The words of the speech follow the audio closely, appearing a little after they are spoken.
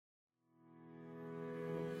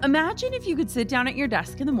Imagine if you could sit down at your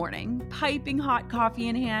desk in the morning, piping hot coffee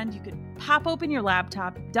in hand. You could pop open your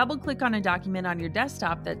laptop, double click on a document on your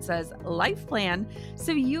desktop that says Life Plan,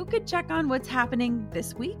 so you could check on what's happening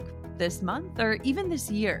this week, this month, or even this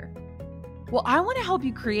year. Well, I want to help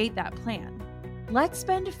you create that plan. Let's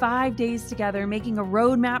spend 5 days together making a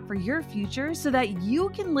roadmap for your future so that you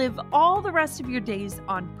can live all the rest of your days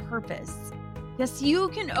on purpose. Yes, you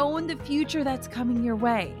can own the future that's coming your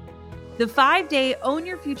way. The 5-day Own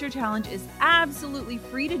Your Future Challenge is absolutely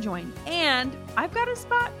free to join, and I've got a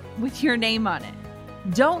spot with your name on it.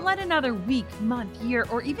 Don't let another week, month, year,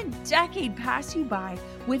 or even decade pass you by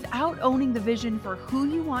without owning the vision for who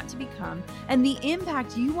you want to become and the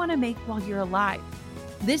impact you want to make while you're alive.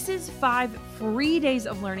 This is 5 free days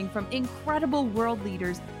of learning from incredible world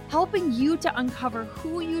leaders, helping you to uncover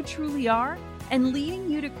who you truly are and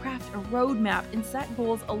leading you to craft a roadmap and set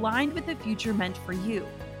goals aligned with the future meant for you.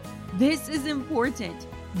 This is important.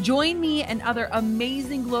 Join me and other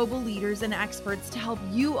amazing global leaders and experts to help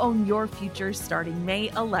you own your future starting May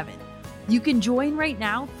 11th. You can join right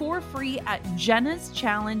now for free at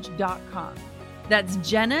jennaschallenge.com. That's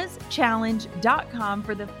jennaschallenge.com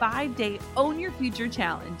for the 5-day Own Your Future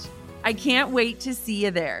Challenge. I can't wait to see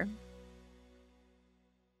you there.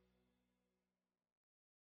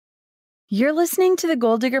 You're listening to the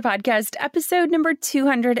Goal Digger Podcast, episode number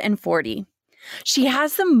 240. She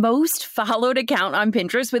has the most followed account on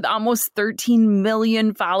Pinterest with almost 13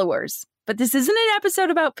 million followers. But this isn't an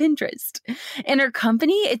episode about Pinterest. In her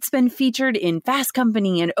company, it's been featured in Fast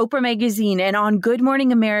Company and Oprah Magazine and on Good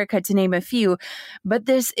Morning America, to name a few. But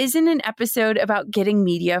this isn't an episode about getting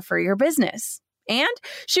media for your business. And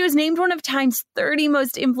she was named one of Time's 30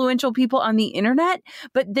 most influential people on the internet.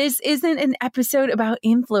 But this isn't an episode about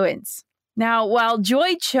influence. Now, while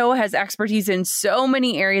Joy Cho has expertise in so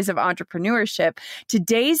many areas of entrepreneurship,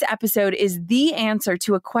 today's episode is the answer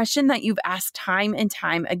to a question that you've asked time and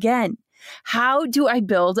time again. How do I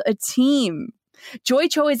build a team? Joy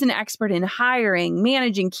Cho is an expert in hiring,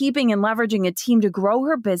 managing, keeping, and leveraging a team to grow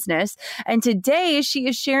her business. And today she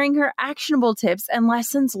is sharing her actionable tips and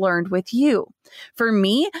lessons learned with you. For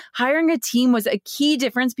me, hiring a team was a key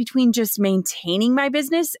difference between just maintaining my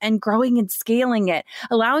business and growing and scaling it,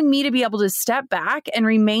 allowing me to be able to step back and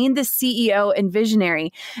remain the CEO and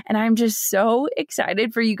visionary. And I'm just so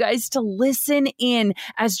excited for you guys to listen in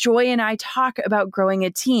as Joy and I talk about growing a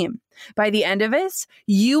team. By the end of this,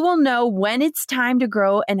 you will know when it's time to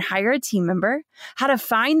grow and hire a team member, how to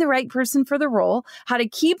find the right person for the role, how to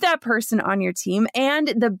keep that person on your team, and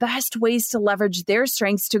the best ways to leverage their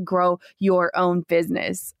strengths to grow your own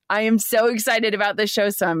business. I am so excited about this show,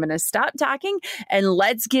 so I'm going to stop talking and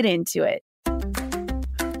let's get into it.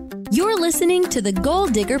 You're listening to the Goal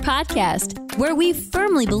Digger Podcast, where we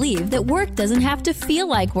firmly believe that work doesn't have to feel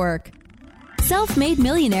like work. Self-made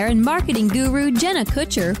millionaire and marketing guru Jenna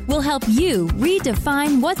Kutcher will help you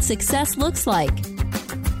redefine what success looks like.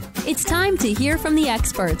 It's time to hear from the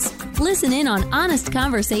experts, listen in on honest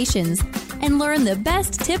conversations, and learn the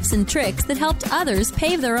best tips and tricks that helped others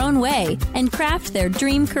pave their own way and craft their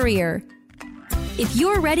dream career. If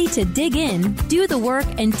you're ready to dig in, do the work,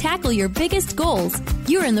 and tackle your biggest goals,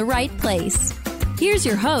 you're in the right place. Here's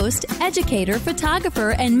your host, educator,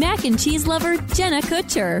 photographer, and mac and cheese lover, Jenna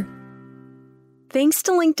Kutcher. Thanks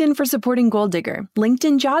to LinkedIn for supporting Goal Digger.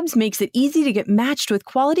 LinkedIn Jobs makes it easy to get matched with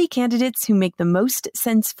quality candidates who make the most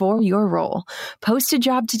sense for your role. Post a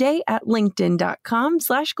job today at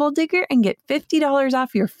linkedin.com/goaldigger and get $50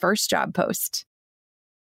 off your first job post.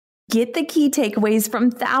 Get the key takeaways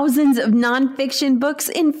from thousands of nonfiction books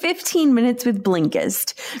in 15 minutes with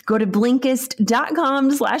Blinkist. Go to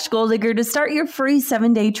Blinkist.com/goaldigger to start your free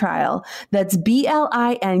 7-day trial. That's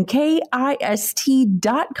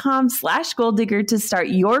Blinkist.com/goaldigger to start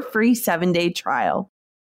your free 7-day trial.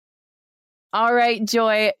 All right,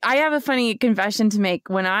 Joy, I have a funny confession to make.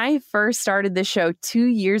 When I first started the show 2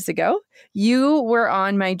 years ago, you were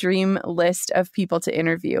on my dream list of people to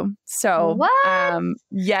interview. So,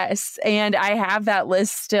 yes, and I have that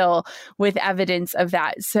list still with evidence of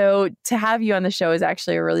that. So to have you on the show is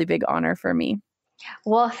actually a really big honor for me.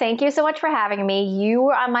 Well, thank you so much for having me. You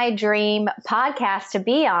were on my dream podcast to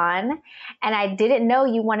be on, and I didn't know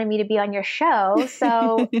you wanted me to be on your show.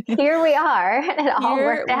 So here we are. It all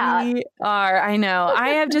worked out. We are. I know. I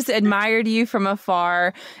have just admired you from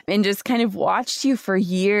afar and just kind of watched you for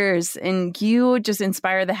years, and you just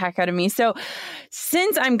inspire the heck out of me. So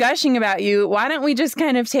since I'm gushing about you, why don't we just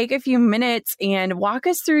kind of take a few minutes and walk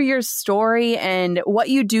us through your story and what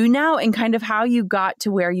you do now and kind of how you got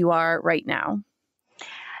to where you are right now?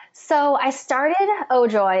 So I started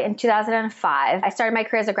OJOY in 2005. I started my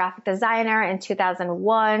career as a graphic designer in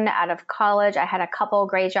 2001 out of college. I had a couple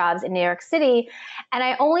great jobs in New York City, and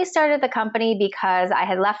I only started the company because I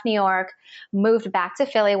had left New York, moved back to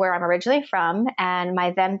Philly, where I'm originally from, and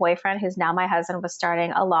my then boyfriend, who's now my husband, was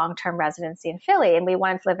starting a long-term residency in Philly, and we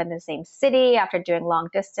wanted to live in the same city after doing long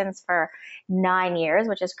distance for 9 years,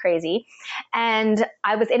 which is crazy. And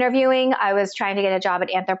I was interviewing. I was trying to get a job at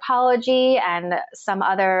Anthropologie and some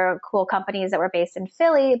other cool companies that were based in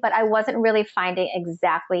Philly, but I wasn't really finding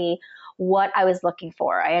exactly what I was looking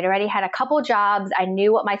for. I had already had a couple jobs. I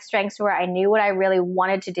knew what my strengths were. I knew what I really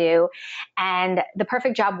wanted to do, and the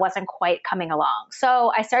perfect job wasn't quite coming along.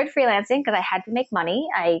 So I started freelancing because I had to make money.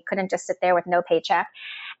 I couldn't just sit there with no paycheck,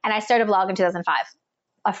 and I started a blog in 2005.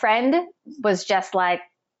 A friend was just like,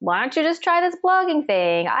 why don't you just try this blogging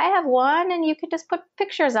thing? I have one and you can just put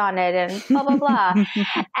pictures on it and blah, blah, blah.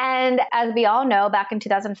 And as we all know, back in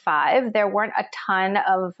 2005, there weren't a ton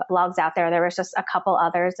of blogs out there. There was just a couple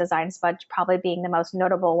others, Design Spudge probably being the most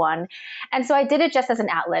notable one. And so I did it just as an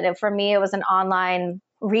outlet. And for me, it was an online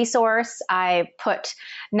resource. I put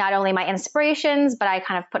not only my inspirations, but I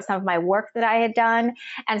kind of put some of my work that I had done.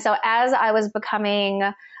 And so as I was becoming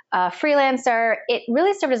a freelancer, it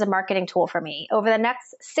really served as a marketing tool for me. Over the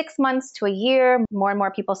next 6 months to a year, more and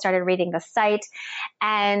more people started reading the site.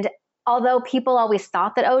 And although people always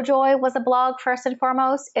thought that OJOY was a blog first and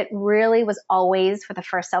foremost, it really was always, for the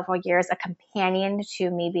first several years, a companion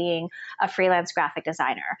to me being a freelance graphic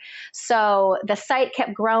designer. So the site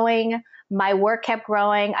kept growing. My work kept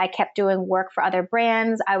growing. I kept doing work for other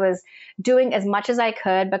brands. I was doing as much as I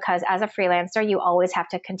could because as a freelancer, you always have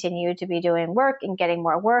to continue to be doing work and getting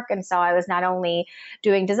more work. And so I was not only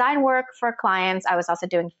doing design work for clients, I was also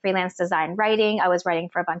doing freelance design writing. I was writing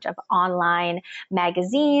for a bunch of online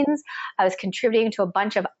magazines. I was contributing to a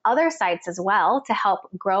bunch of other sites as well to help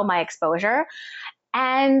grow my exposure.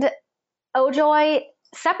 And OJOY,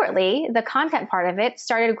 separately, the content part of it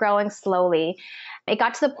started growing slowly. It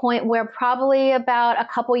got to the point where probably about a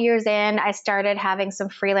couple years in, I started having some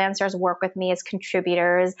freelancers work with me as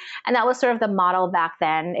contributors. And that was sort of the model back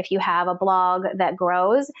then. If you have a blog that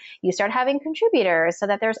grows, you start having contributors so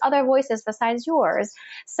that there's other voices besides yours.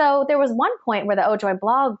 So there was one point where the OJOY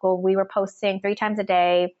blog, we were posting 3 times a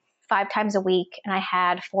day, 5 times a week, and I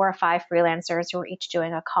had 4 or 5 freelancers who were each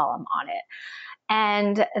doing a column on it.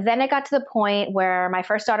 And then it got to the point where my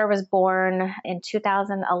first daughter was born in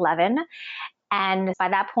 2011. And by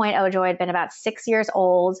that point, OJOY had been about 6 years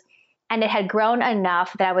old, and it had grown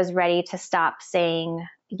enough that I was ready to stop saying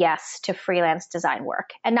yes to freelance design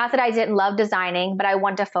work. And not that I didn't love designing, but I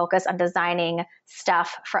wanted to focus on designing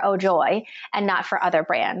stuff for OJOY and not for other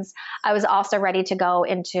brands. I was also ready to go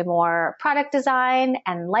into more product design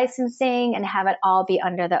and licensing and have it all be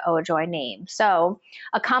under the OJOY name. So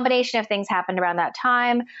a combination of things happened around that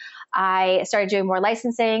time. I started doing more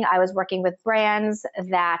licensing. I was working with brands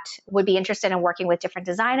that would be interested in working with different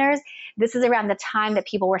designers. This is around the time that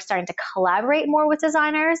people were starting to collaborate more with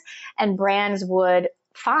designers, and brands would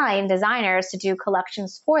find designers to do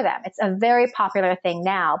collections for them. It's a very popular thing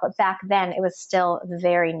now, but back then it was still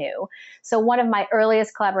very new. So one of my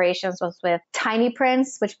earliest collaborations was with Tiny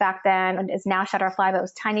Prints, which back then is now Shutterfly, but it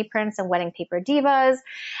was Tiny Prints and Wedding Paper Divas.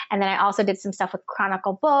 And then I also did some stuff with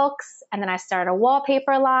Chronicle Books. And then I started a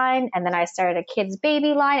wallpaper line. And then I started a kids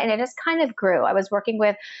baby line. And it just kind of grew. I was working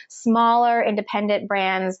with smaller independent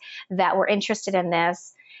brands that were interested in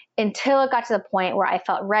this until it got to the point where I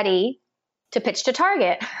felt ready to pitch to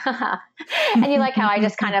Target. And you like how I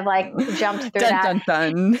just kind of like jumped through that. Dun,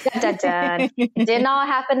 dun, Dun, dun, dun. It didn't all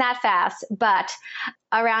happen that fast, but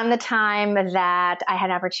around the time that I had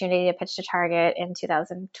an opportunity to pitch to Target in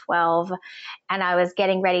 2012, and I was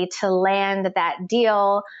getting ready to land that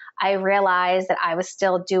deal, I realized that I was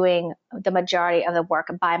still doing the majority of the work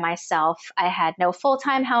by myself. I had no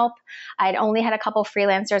full-time help. I had only had a couple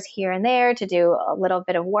freelancers here and there to do a little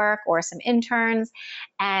bit of work or some interns.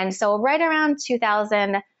 And so right around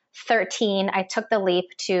 2013, I took the leap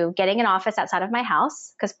to getting an office outside of my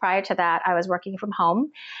house, because prior to that, I was working from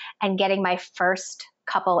home, and getting my first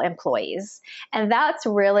couple employees. And that's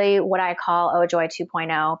really what I call OJOY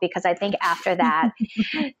 2.0, because I think after that,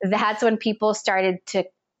 that's when people started to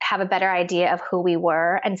have a better idea of who we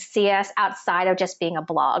were and see us outside of just being a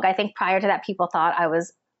blog. I think prior to that, people thought I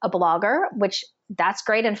was a blogger, which that's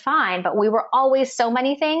great and fine, but we were always so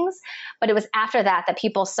many things. But it was after that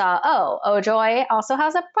people saw, oh, OJOY also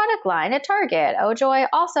has a product line at Target. OJOY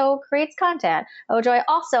also creates content. OJOY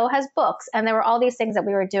also has books. And there were all these things that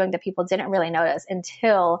we were doing that people didn't really notice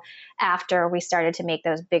until after we started to make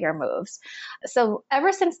those bigger moves. So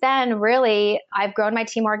ever since then, really, I've grown my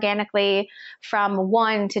team organically from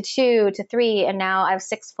 1 to 2 to 3, and now I have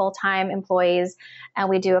 6 full-time employees, and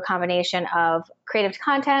we do a combination of creative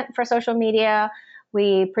content for social media.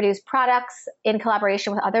 We produce products in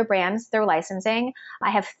collaboration with other brands through licensing. I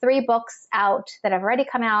have 3 books out that have already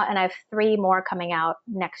come out, and I have 3 more coming out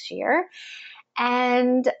next year.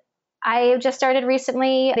 And I just started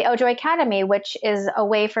recently the OJOY Academy, which is a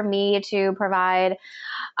way for me to provide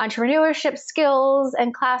entrepreneurship skills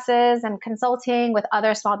and classes and consulting with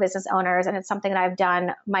other small business owners. And it's something that I've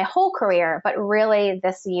done my whole career, but really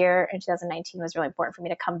this year in 2019 was really important for me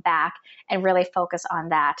to come back and really focus on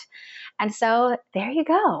that. And so there you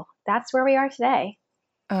go. That's where we are today.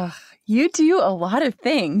 You do a lot of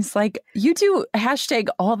things. Like you do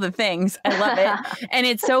 #all the things. I love it. And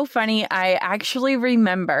it's so funny. I actually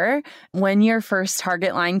remember when your first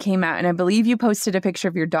Target line came out, and I believe you posted a picture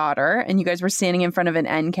of your daughter and you guys were standing in front of an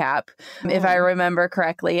end cap, if I remember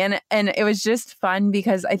correctly. And it was just fun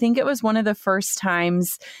because I think it was one of the first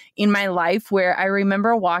times in my life where I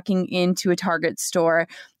remember walking into a Target store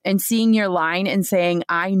and seeing your line and saying,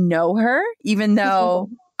 I know her, even though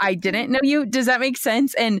I didn't know you. Does that make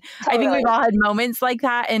sense? And totally. I think we've all had moments like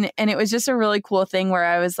that. And it was just a really cool thing where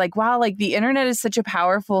I was like, wow, like the internet is such a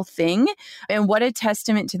powerful thing. And what a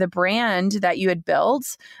testament to the brand that you had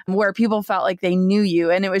built where people felt like they knew you.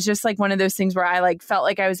 And it was just like one of those things where I like felt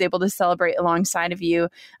like I was able to celebrate alongside of you.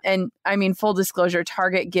 And I mean, full disclosure,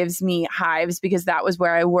 Target gives me hives because that was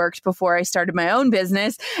where I worked before I started my own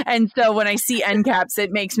business. And so when I see end caps,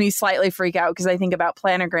 it makes me slightly freak out because I think about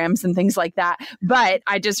planograms and things like that. But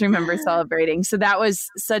I just remember celebrating. So that was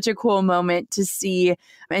such a cool moment to see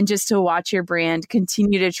and just to watch your brand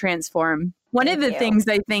continue to transform. One of the things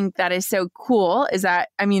I think that is so cool is that,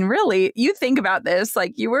 I mean, really, you think about this,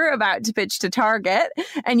 like you were about to pitch to Target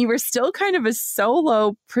and you were still kind of a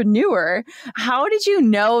solopreneur. How did you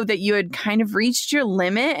know that you had kind of reached your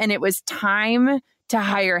limit and it was time to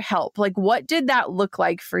hire help? Like, what did that look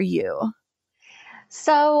like for you?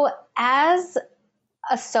 So as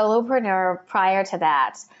a solopreneur prior to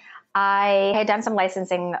that, I had done some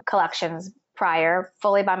licensing collections prior,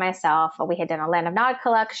 fully by myself. We had done a Land of Nod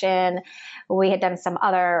collection. We had done some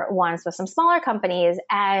other ones with some smaller companies.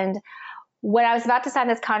 And when I was about to sign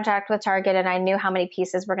this contract with Target and I knew how many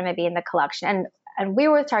pieces were going to be in the collection, and we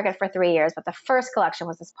were with Target for 3 years, but the first collection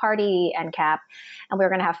was this party end cap, and we were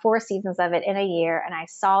going to have 4 seasons of it in a year. And I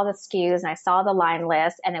saw the SKUs and I saw the line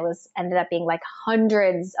list, and it ended up being like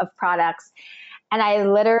hundreds of products. And I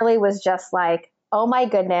literally was just like, oh my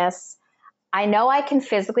goodness, I know I can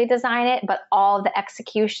physically design it, but all the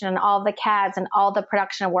execution and all the CADs and all the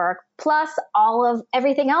production work, plus all of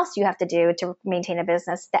everything else you have to do to maintain a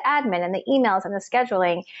business, the admin and the emails and the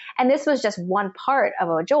scheduling. And this was just one part of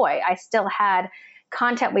OJOY. I still had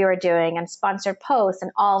content we were doing and sponsored posts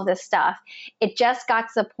and all of this stuff. It just got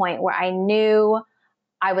to the point where I knew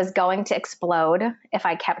I was going to explode if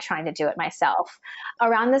I kept trying to do it myself.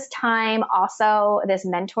 Around this time, also, this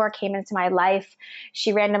mentor came into my life.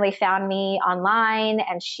 She randomly found me online,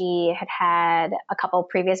 and she had a couple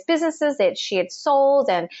previous businesses that she had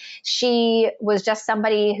sold, and she was just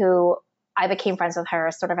somebody who I became friends with her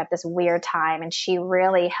sort of at this weird time, and she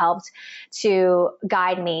really helped to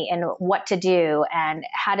guide me in what to do and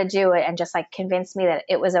how to do it, and just like convince me that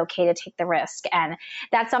it was okay to take the risk. And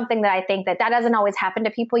that's something that I think that doesn't always happen to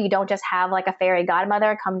people. You don't just have like a fairy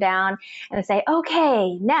godmother come down and say,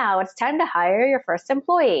 okay, now it's time to hire your first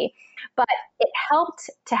employee. But it helped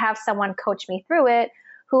to have someone coach me through it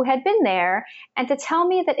who had been there and to tell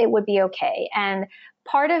me that it would be okay. And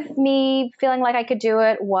part of me feeling like I could do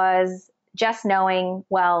it was just knowing,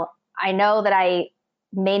 well, I know that I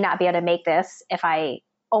may not be able to make this if I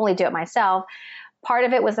only do it myself. Part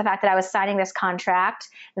of it was the fact that I was signing this contract,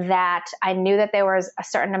 that I knew that there was a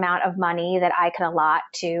certain amount of money that I could allot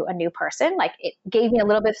to a new person. Like it gave me a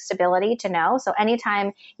little bit of stability to know. So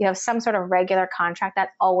anytime you have some sort of regular contract,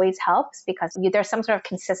 that always helps because there's some sort of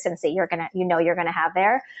consistency you're going to have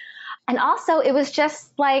there. And also it was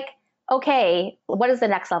just like, okay, what is the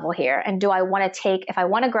next level here? And do I want to if I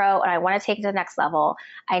want to grow and I want to take it to the next level,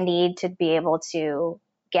 I need to be able to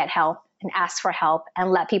get help and ask for help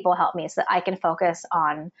and let people help me so that I can focus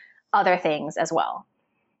on other things as well.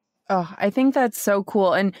 Oh, I think that's so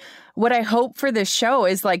cool. And what I hope for this show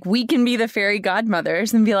is like we can be the fairy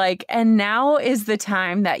godmothers and be like, and now is the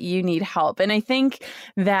time that you need help. And I think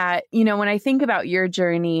that, when I think about your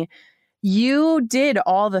journey, you did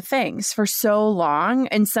all the things for so long.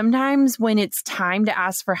 And sometimes when it's time to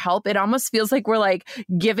ask for help, it almost feels like we're like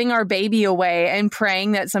giving our baby away and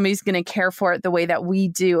praying that somebody's going to care for it the way that we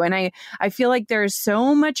do. And I feel like there's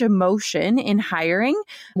so much emotion in hiring.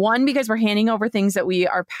 One, because we're handing over things that we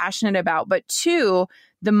are passionate about, but two,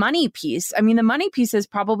 the money piece. I mean, the money piece is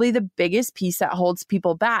probably the biggest piece that holds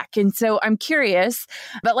people back. And so I'm curious,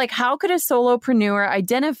 but like, how could a solopreneur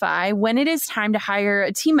identify when it is time to hire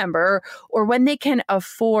a team member or when they can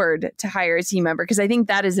afford to hire a team member? Because I think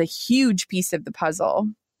that is a huge piece of the puzzle.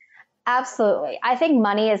 Absolutely. I think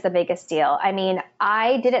money is the biggest deal. I mean,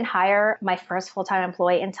 I didn't hire my first full-time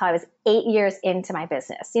employee until I was 8 years into my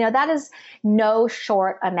business. That is no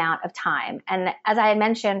short amount of time. And as I had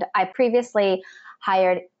mentioned, I previously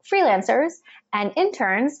hired freelancers and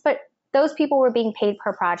interns, but those people were being paid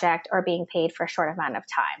per project or being paid for a short amount of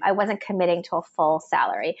time. I wasn't committing to a full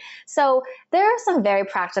salary. So there are some very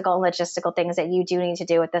practical and logistical things that you do need to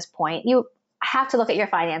do at this point. You have to look at your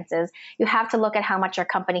finances. You have to look at how much your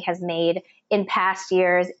company has made in past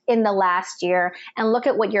years, in the last year, and look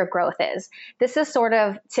at what your growth is. This is sort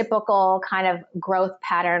of typical kind of growth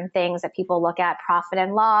pattern things that people look at, profit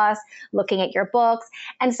and loss, looking at your books.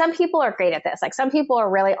 And some people are great at this. Like some people are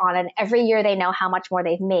really on it. Every year they know how much more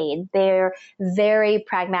they've made. They're very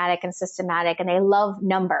pragmatic and systematic and they love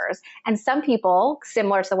numbers. And some people,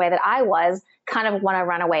 similar to the way that I was, kind of want to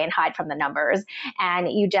run away and hide from the numbers.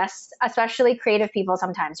 And you just, especially creative people,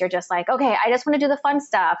 sometimes you're just like, okay, I just want to do the fun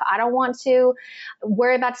stuff. I don't want to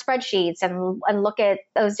worry about spreadsheets and look at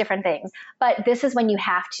those different things. But this is when you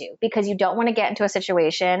have to, because you don't want to get into a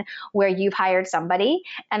situation where you've hired somebody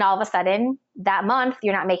and all of a sudden that month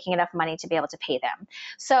you're not making enough money to be able to pay them.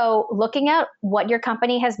 So looking at what your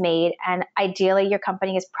company has made, and ideally your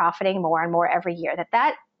company is profiting more and more every year,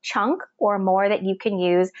 that chunk or more that you can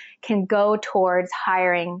use can go towards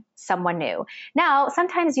hiring someone new. Now,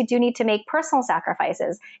 sometimes you do need to make personal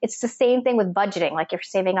sacrifices. It's the same thing with budgeting, like if you're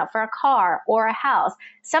saving up for a car or a house.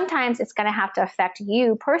 Sometimes it's going to have to affect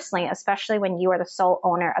you personally, especially when you are the sole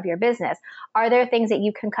owner of your business. Are there things that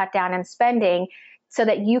you can cut down in spending so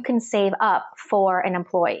that you can save up for an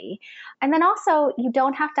employee? And then also, you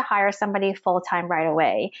don't have to hire somebody full-time right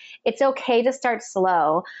away. It's okay to start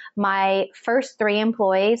slow. My first 3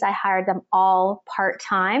 employees, I hired them all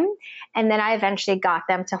part-time, and then I eventually got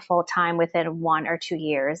them to full-time within 1 or 2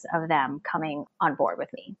 years of them coming on board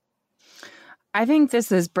with me. I think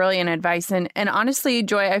this is brilliant advice. And honestly,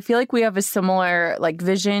 Joy, I feel like we have a similar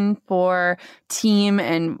vision for team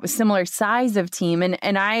and similar size of team.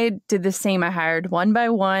 And I did the same. I hired one by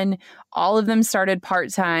one. All of them started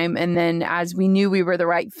part-time. And then as we knew we were the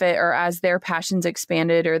right fit, or as their passions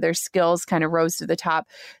expanded or their skills kind of rose to the top,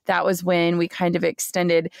 that was when we kind of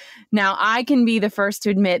extended. Now, I can be the first to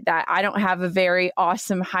admit that I don't have a very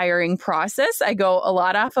awesome hiring process. I go a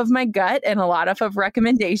lot off of my gut and a lot off of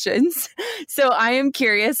recommendations. So I am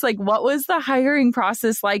curious, what was the hiring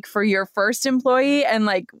process like for your first employee, and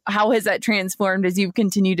how has that transformed as you've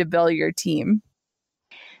continued to build your team?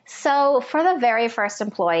 So for the very first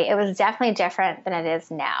employee, it was definitely different than it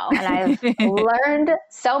is now. And I've learned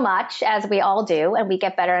so much, as we all do, and we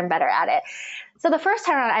get better and better at it. So the first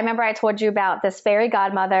time around, I remember I told you about this fairy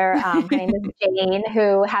godmother. Her name is Jane,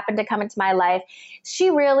 who happened to come into my life. She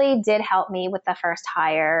really did help me with the first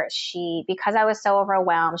hire. Because I was so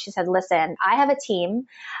overwhelmed, she said, listen, I have a team.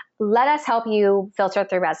 Let us help you filter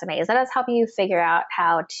through resumes. Let us help you figure out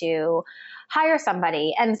how to hire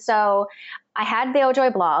somebody. And so I had the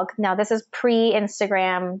OJoy blog. Now, this is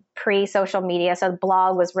pre-Instagram, pre-social media. So the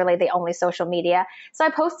blog was really the only social media. So I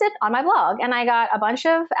posted on my blog and I got a bunch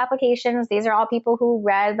of applications. These are all people who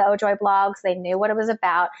read the OJoy blogs. They knew what it was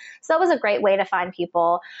about. So that was a great way to find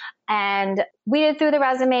people. And weeded through the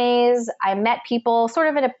resumes. I met people sort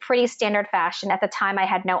of in a pretty standard fashion. At the time, I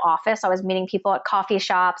had no office. I was meeting people at coffee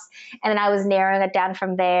shops, and then I was narrowing it down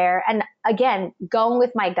from there. And again, going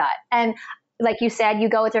with my gut. And like you said, you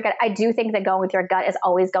go with your gut. I do think that going with your gut is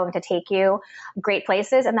always going to take you great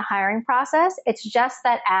places in the hiring process. It's just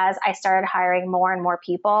that as I started hiring more and more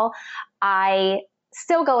people, I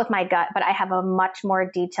still go with my gut, but I have a much more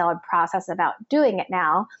detailed process about doing it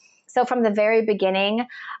now. So from the very beginning,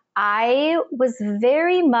 I was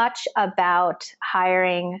very much about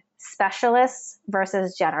hiring specialists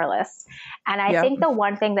versus generalists. And I think the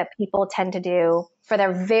one thing that people tend to do for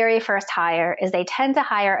their very first hire is they tend to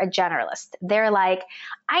hire a generalist. They're like,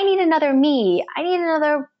 I need another me. I need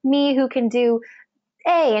another me who can do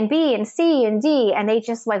A and B and C and D, and they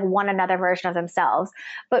just like want another version of themselves.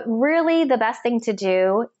 But really the best thing to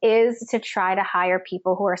do is to try to hire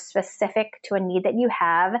people who are specific to a need that you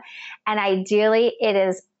have. And ideally it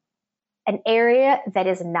is an area that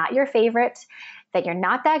is not your favorite, that you're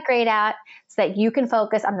not that great at, so that you can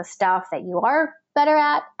focus on the stuff that you are better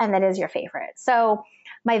at and that is your favorite. So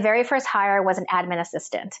my very first hire was an admin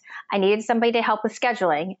assistant. I needed somebody to help with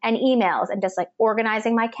scheduling and emails and just like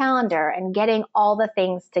organizing my calendar and getting all the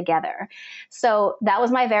things together. So that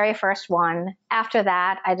was my very first one. After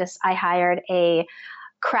that, I hired a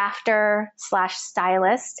crafter /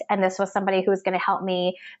 stylist. And this was somebody who was going to help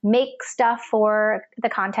me make stuff for the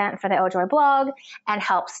content for the Oh Joy blog and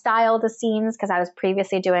help style the scenes because I was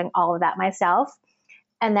previously doing all of that myself.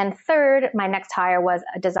 And then third, my next hire was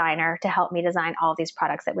a designer to help me design all these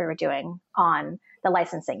products that we were doing on the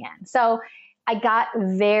licensing end. So I got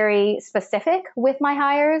very specific with my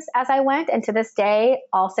hires as I went. And to this day,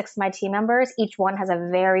 all 6 of my team members, each one has a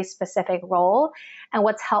very specific role. And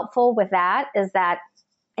what's helpful with that is that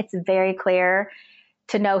it's very clear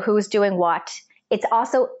to know who's doing what. It's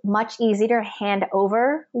also much easier to hand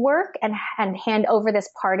over work and hand over this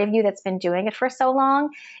part of you that's been doing it for so long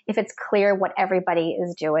if it's clear what everybody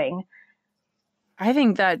is doing. I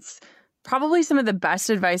think that's probably some of the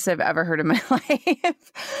best advice I've ever heard in my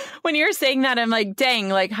life. When you're saying that, I'm like, dang,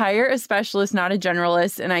 like hire a specialist, not a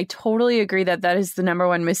generalist. And I totally agree that that is the number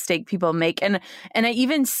one mistake people make. And I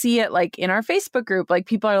even see it like in our Facebook group, like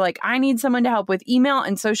people are like, I need someone to help with email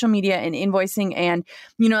and social media and invoicing. And,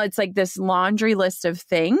 you know, it's like this laundry list of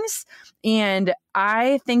things. And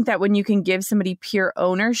I think that when you can give somebody pure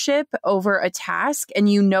ownership over a task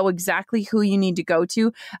and you know exactly who you need to go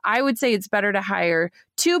to, I would say it's better to hire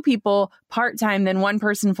 2 people part-time than 1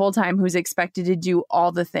 person full-time who's expected to do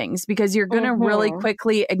all the things, because you're going to really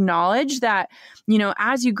quickly acknowledge that, you know,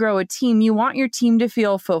 as you grow a team, you want your team to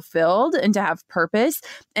feel fulfilled and to have purpose.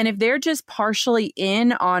 And if they're just partially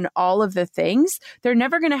in on all of the things, they're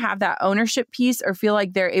never going to have that ownership piece or feel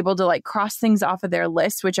like they're able to like cross things off of their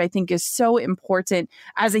list, which I think is so important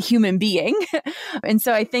as a human being. And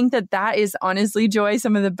so I think that that is honestly, Joy,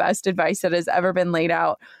 some of the best advice that has ever been laid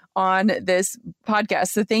out on this podcast.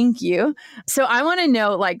 So thank you. So I want to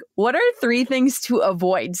know, like, what are 3 things to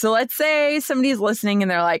avoid? So let's say somebody's listening and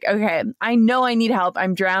they're like, okay, I know I need help.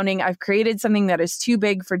 I'm drowning. I've created something that is too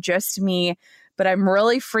big for just me, but I'm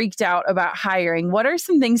really freaked out about hiring. What are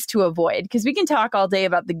some things to avoid? Because we can talk all day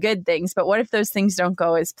about the good things, but what if those things don't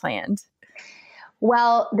go as planned?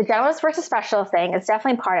 Well, the generalist versus specialist thing is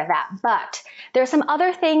definitely part of that. But there's some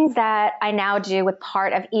other things that I now do with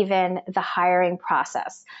part of even the hiring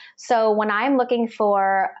process. So when I'm looking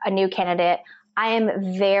for a new candidate, I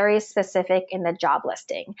am very specific in the job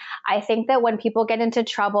listing. I think that when people get into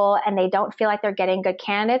trouble and they don't feel like they're getting good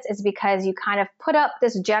candidates, it's because you kind of put up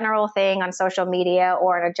this general thing on social media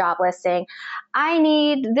or in a job listing. I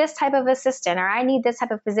need this type of assistant, or I need this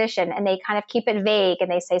type of position. And they kind of keep it vague and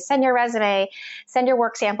they say, send your resume, send your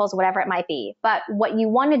work samples, whatever it might be. But what you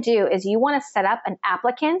want to do is you want to set up an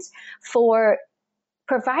applicant for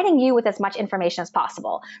providing you with as much information as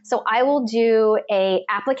possible. So I will do a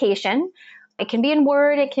application. It can be in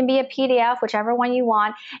Word, it can be a PDF, whichever one you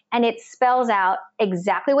want, and it spells out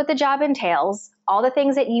exactly what the job entails, all the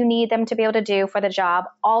things that you need them to be able to do for the job,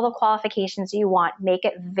 all the qualifications you want. Make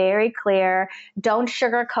it very clear. Don't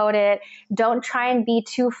sugarcoat it. Don't try and be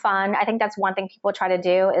too fun. I think that's one thing people try to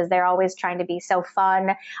do is they're always trying to be so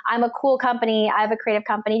fun. I'm a cool company. I have a creative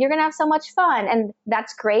company. You're going to have so much fun. And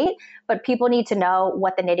that's great, but people need to know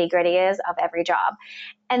what the nitty-gritty is of every job.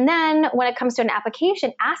 And then when it comes to an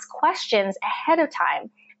application, ask questions ahead of time.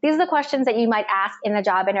 These are the questions that you might ask in a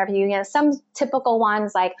job interview. You know, some typical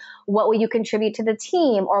ones like, what will you contribute to the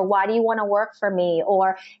team? Or why do you want to work for me?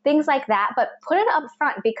 Or things like that. But put it up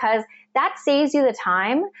front, because that saves you the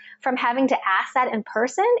time from having to ask that in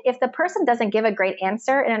person. If the person doesn't give a great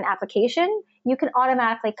answer in an application, you can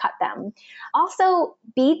automatically cut them. Also,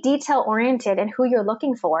 be detail oriented in who you're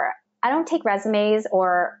looking for. I don't take resumes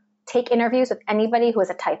or take interviews with anybody who has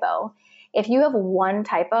a typo. If you have one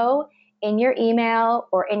typo in your email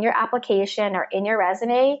or in your application or in your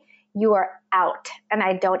resume, you are out, and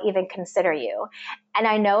I don't even consider you. And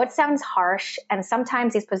I know it sounds harsh, and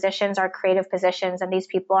sometimes these positions are creative positions and these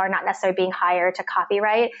people are not necessarily being hired to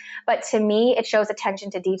copyright, but to me, it shows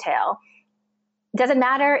attention to detail. It doesn't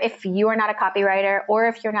matter if you are not a copywriter or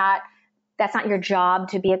if you're not, that's not your job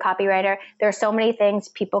to be a copywriter. There are so many things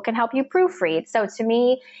people can help you proofread. So to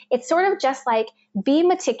me, it's sort of just like be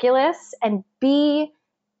meticulous and be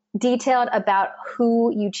detailed about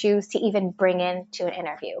who you choose to even bring in to an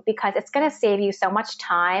interview, because it's going to save you so much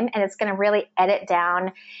time and it's going to really edit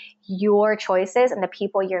down your choices and the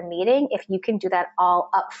people you're meeting if you can do that all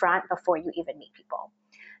up front before you even meet people.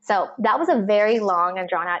 So that was a very long and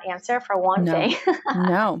drawn out answer for one thing.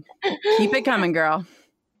 No, keep it coming, girl.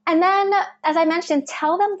 And then, as I mentioned,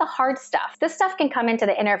 tell them the hard stuff. This stuff can come into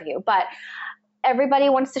the interview, but everybody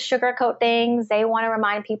wants to sugarcoat things. They want to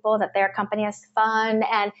remind people that their company is fun.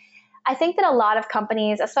 And I think that a lot of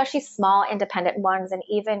companies, especially small independent ones and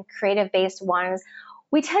even creative-based ones,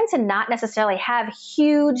 we tend to not necessarily have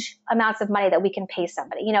huge amounts of money that we can pay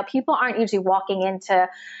somebody. You know, people aren't usually walking into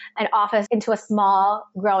an office, into a small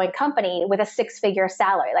growing company with a 6-figure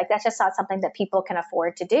salary. Like, that's just not something that people can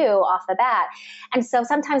afford to do off the bat. And so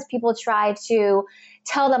sometimes people try to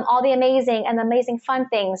tell them all the amazing fun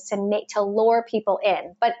things to lure people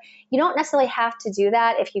in. But you don't necessarily have to do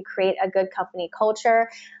that if you create a good company culture.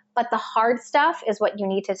 But the hard stuff is what you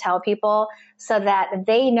need to tell people so that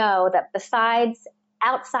they know that besides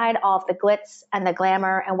outside all of the glitz and the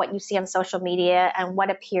glamour and what you see on social media and what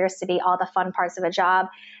appears to be all the fun parts of a job,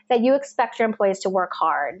 that you expect your employees to work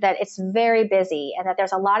hard, that it's very busy and that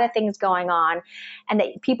there's a lot of things going on and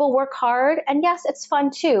that people work hard. And yes, it's fun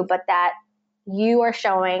too, but that you are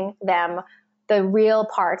showing them the real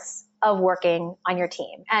parts of working on your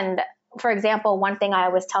team. And for example, one thing I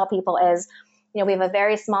always tell people is, you know, we have a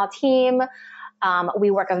very small team. We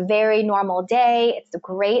work a very normal day. It's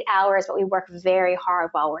great hours, but we work very hard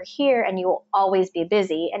while we're here, and you will always be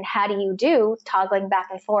busy. And how do you do toggling back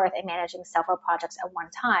and forth and managing several projects at one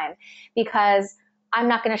time? Because I'm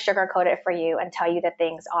not going to sugarcoat it for you and tell you that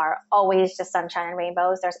things are always just sunshine and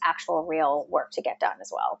rainbows. There's actual real work to get done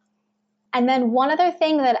as well. And then one other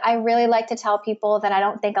thing that I really like to tell people that I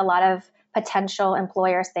don't think a lot of potential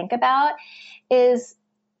employers think about is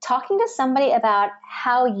talking to somebody about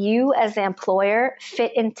how you as the employer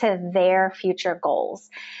fit into their future goals.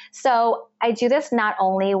 So I do this not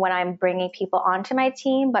only when I'm bringing people onto my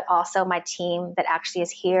team, but also my team that actually is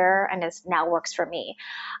here and is now works for me.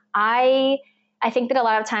 I think that a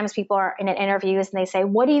lot of times people are in interviews and they say,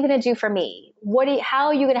 what are you going to do for me? How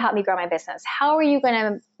are you going to help me grow my business? How are you going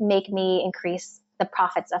to make me increase the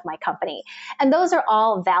profits of my company? And those are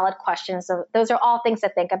all valid questions. So those are all things to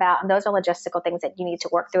think about. And those are logistical things that you need to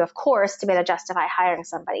work through, of course, to be able to justify hiring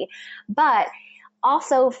somebody. But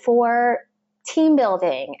also for team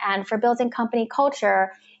building and for building company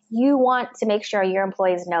culture, you want to make sure your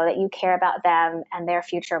employees know that you care about them and their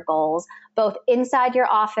future goals, both inside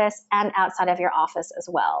your office and outside of your office as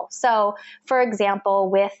well. So for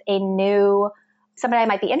example, with somebody I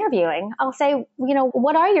might be interviewing, I'll say, you know,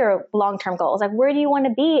 what are your long-term goals? Like, where do you want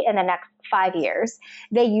to be in the next 5 years?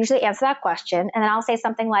 They usually answer that question. And then I'll say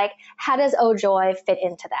something like, how does OJOY fit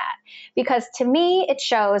into that? Because to me, it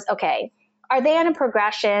shows, okay, are they on a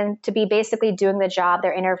progression to be basically doing the job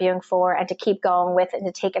they're interviewing for and to keep going with it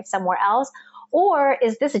and to take it somewhere else? Or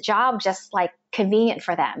is this job just like convenient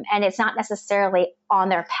for them and it's not necessarily on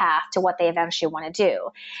their path to what they eventually want to do?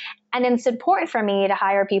 And it's important for me to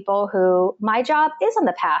hire people who my job is on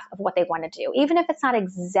the path of what they want to do. Even if it's not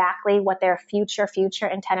exactly what their future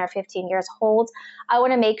in 10 or 15 years holds, I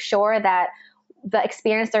want to make sure that the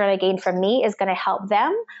experience they're going to gain from me is going to help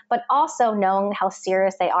them, but also knowing how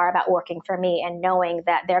serious they are about working for me and knowing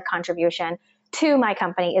that their contribution to my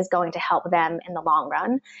company is going to help them in the long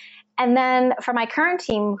run. And then for my current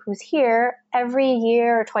team who's here, every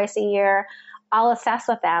year or twice a year, I'll assess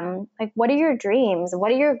with them, like, what are your dreams? What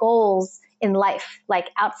are your goals in life, like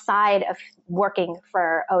outside of working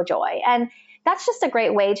for OJOY? And that's just a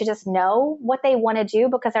great way to just know what they want to do,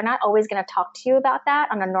 because they're not always going to talk to you about that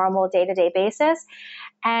on a normal day-to-day basis.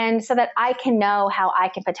 And so that I can know how I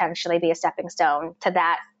can potentially be a stepping stone to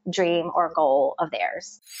that dream or goal of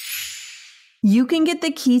theirs. You can get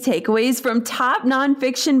the key takeaways from top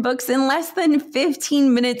nonfiction books in less than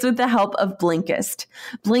 15 minutes with the help of Blinkist.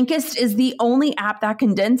 Blinkist is the only app that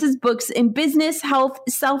condenses books in business, health,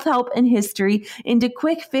 self-help, and history into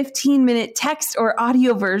quick 15-minute text or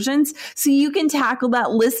audio versions so you can tackle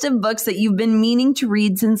that list of books that you've been meaning to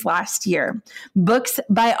read since last year. Books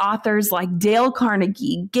by authors like Dale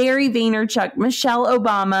Carnegie, Gary Vaynerchuk, Michelle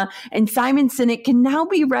Obama, and Simon Sinek can now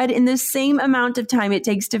be read in the same amount of time it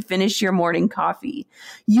takes to finish your morning coffee.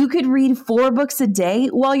 You could read 4 books a day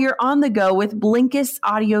while you're on the go with Blinkist's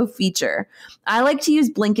audio feature. I like to use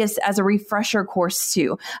Blinkist as a refresher course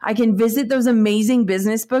too. I can visit those amazing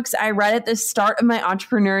business books I read at the start of my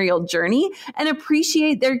entrepreneurial journey and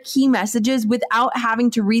appreciate their key messages without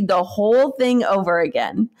having to read the whole thing over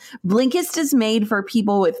again. Blinkist is made for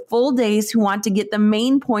people with full days who want to get the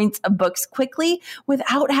main points of books quickly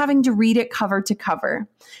without having to read it cover to cover.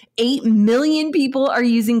 8 million people are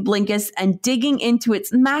using Blinkist and digging into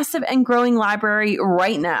its massive and growing library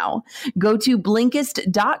right now. Go to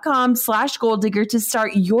Blinkist.com/goaldigger to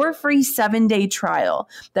start your free 7-day trial.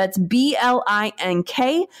 That's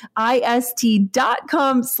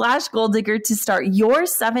BLINKIST.com/goaldigger to start your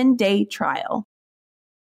 7-day trial.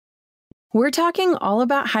 We're talking all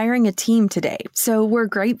about hiring a team today, so we're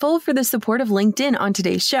grateful for the support of LinkedIn on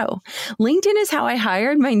today's show. LinkedIn is how I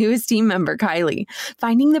hired my newest team member, Kylie.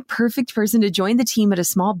 Finding the perfect person to join the team at a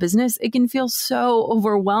small business, it can feel so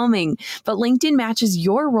overwhelming, but LinkedIn matches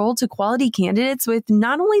your role to quality candidates with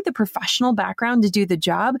not only the professional background to do the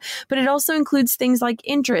job, but it also includes things like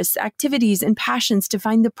interests, activities, and passions to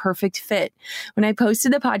find the perfect fit. When I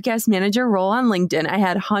posted the podcast manager role on LinkedIn, I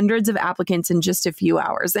had hundreds of applicants in just a few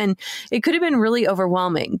hours, and it could have been really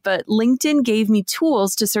overwhelming, but LinkedIn gave me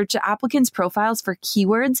tools to search the applicants' profiles for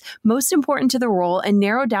keywords most important to the role and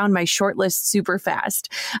narrow down my shortlist super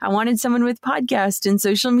fast. I wanted someone with podcast and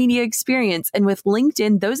social media experience, and with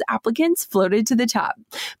LinkedIn, those applicants floated to the top.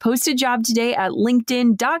 Post a job today at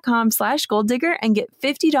linkedin.com/goaldigger and get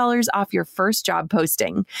 $50 off your first job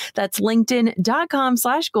posting. That's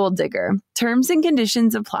linkedin.com/goaldigger. Terms and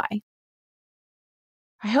conditions apply.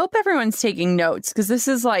 I hope everyone's taking notes because this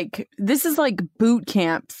is like boot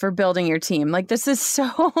camp for building your team. Like this is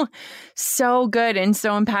so good and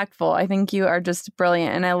so impactful. I think you are just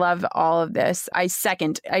brilliant and I love all of this. I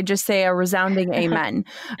just say a resounding amen.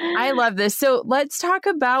 I love this. So let's talk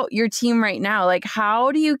about your team right now. Like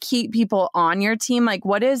how do you keep people on your team? Like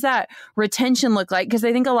what does that retention look like? Because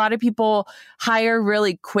I think a lot of people hire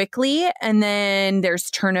really quickly and then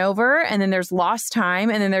there's turnover and then there's lost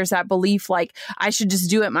time and then there's that belief like I should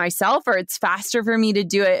just do it myself or it's faster for me to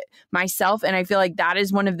do it myself. And I feel like that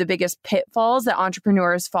is one of the biggest pitfalls that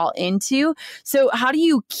entrepreneurs fall into. So how do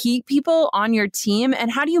you keep people on your team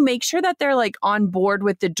and how do you make sure that they're like on board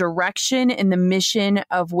with the direction and the mission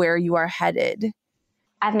of where you are headed?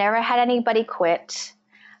 I've never had anybody quit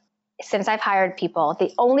since I've hired people.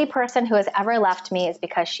 The only person who has ever left me is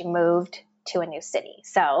because she moved to a new city.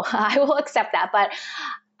 So I will accept that. But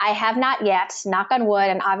I have not yet, knock on wood,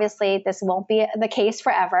 and obviously this won't be the case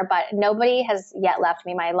forever, but nobody has yet left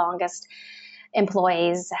me. My longest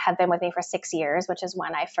employees have been with me for 6 years, which is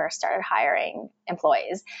when I first started hiring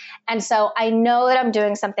employees. And so I know that I'm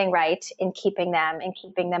doing something right in keeping them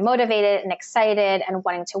motivated and excited and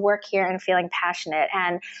wanting to work here and feeling passionate.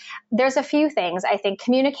 And there's a few things. I think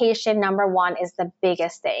communication, number one, is the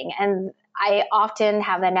biggest thing. And I often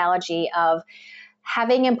have the analogy of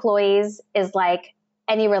having employees is like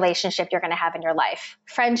any relationship you're going to have in your life.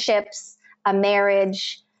 Friendships, a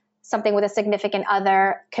marriage, something with a significant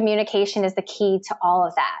other, communication is the key to all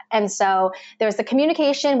of that. And so there's the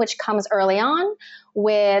communication, which comes early on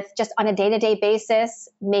with just on a day-to-day basis,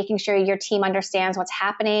 making sure your team understands what's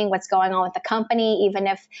happening, what's going on with the company, even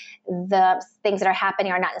if the things that are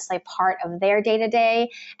happening are not necessarily part of their day-to-day.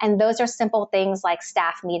 And those are simple things like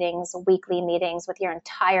staff meetings, weekly meetings with your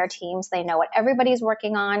entire team so they know what everybody's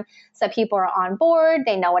working on, so people are on board,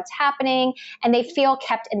 they know what's happening, and they feel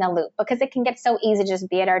kept in the loop because it can get so easy to just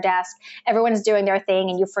be at our desk. Everyone's doing their thing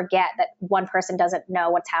and you forget that one person doesn't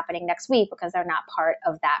know what's happening next week because they're not part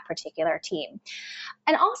of that particular team.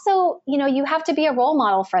 And also, you have to be a role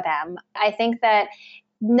model for them. I think that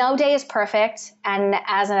no day is perfect. And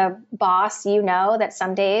as a boss, you know that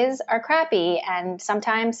some days are crappy. And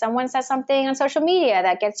sometimes someone says something on social media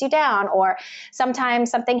that gets you down, or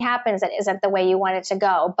sometimes something happens that isn't the way you want it to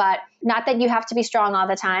go. But not that you have to be strong all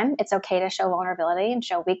the time. It's okay to show vulnerability and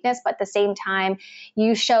show weakness. But at the same time,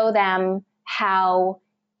 you show them how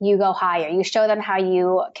you go higher. You show them how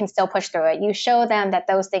you can still push through it. You show them that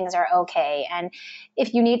those things are okay. And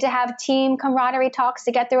if you need to have team camaraderie talks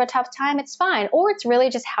to get through a tough time, it's fine. Or it's really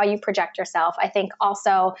just how you project yourself. I think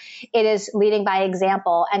also it is leading by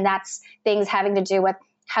example. And that's things having to do with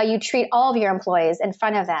how you treat all of your employees in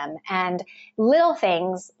front of them. And little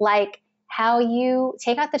things like how you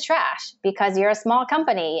take out the trash because you're a small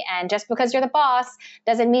company. And just because you're the boss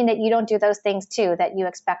doesn't mean that you don't do those things too that you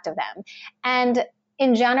expect of them. And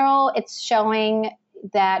in general, it's showing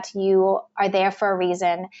that you are there for a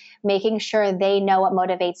reason, making sure they know what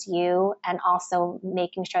motivates you, and also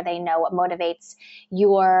making sure they know what motivates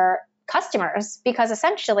your customers, because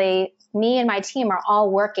essentially me and my team are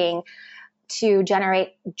all working to generate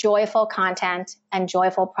joyful content and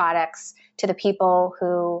joyful products to the people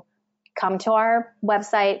who come to our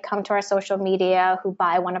website, come to our social media, who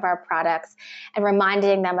buy one of our products, and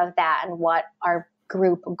reminding them of that and what our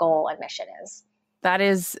group goal and mission is. That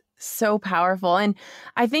is so powerful. And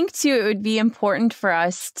I think too, it would be important for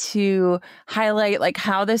us to highlight like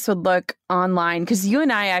how this would look online. Because you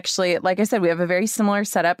and I actually, like I said, we have a very similar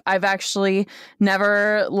setup. I've actually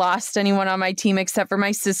never lost anyone on my team except for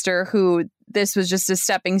my sister, who this was just a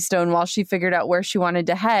stepping stone while she figured out where she wanted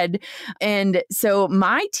to head. And so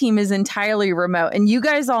my team is entirely remote, and you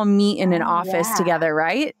guys all meet in an office together,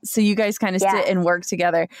 right? So you guys kind of sit and work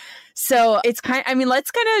together. So it's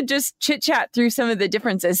let's kind of just chit chat through some of the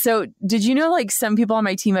differences. So did you know like some people on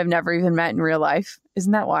my team I've never even met in real life?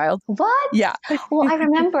 Isn't that wild? What? Yeah. Well, I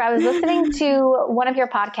remember I was listening to one of your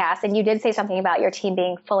podcasts and you did say something about your team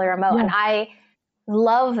being fully remote. And I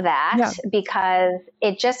love that because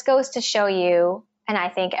it just goes to show you, and I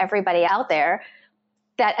think everybody out there,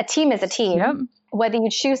 that a team is a team. Whether you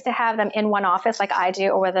choose to have them in one office like I do,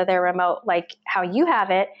 or whether they're remote like how you have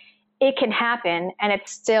it, it can happen. And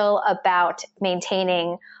it's still about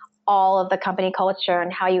maintaining all of the company culture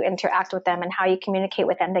and how you interact with them and how you communicate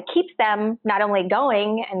with them that keeps them not only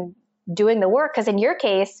going and doing the work, because in your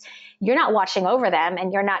case, you're not watching over them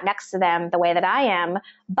and you're not next to them the way that I am,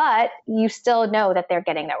 but you still know that they're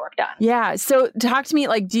getting their work done. Yeah. So talk to me,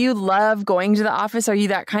 like, do you love going to the office? Are you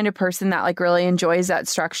that kind of person that like really enjoys that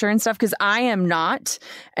structure and stuff? Because I am not.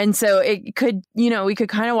 And so it could, we could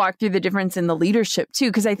kind of walk through the difference in the leadership too.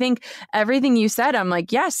 Because I think everything you said, I'm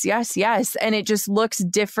like, yes. And it just looks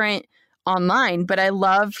different online, but I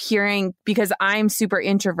love hearing, because I'm super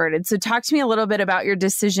introverted. So talk to me a little bit about your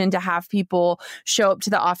decision to have people show up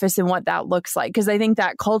to the office and what that looks like, because I think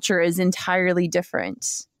that culture is entirely different.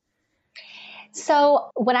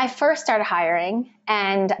 So when I first started hiring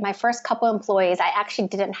and my first couple employees, I actually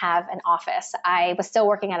didn't have an office. I was still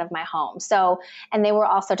working out of my home. And they were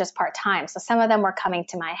also just part-time. So some of them were coming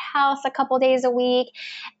to my house a couple days a week.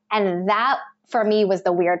 And that for me was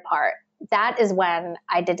the weird part. That is when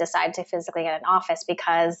I did decide to physically get an office,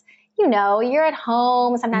 because, you're at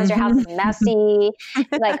home. Sometimes your house is messy.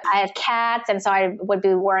 Like I have cats. And so I would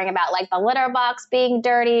be worrying about like the litter box being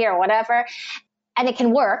dirty or whatever. And it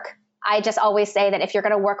can work. I just always say that if you're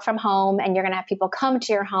going to work from home and you're going to have people come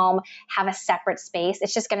to your home, have a separate space.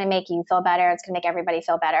 It's just going to make you feel better. It's going to make everybody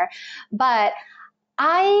feel better. But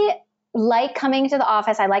I like coming to the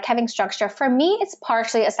office. I like having structure. For me, it's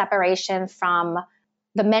partially a separation from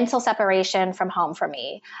the mental separation from home for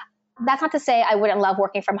me. That's not to say I wouldn't love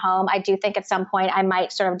working from home. I do think at some point I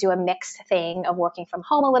might sort of do a mixed thing of working from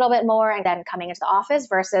home a little bit more and then coming into the office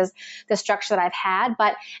versus the structure that I've had.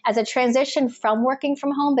 But as a transition from working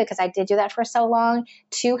from home, because I did do that for so long,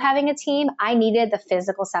 to having a team, I needed the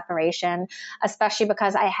physical separation, especially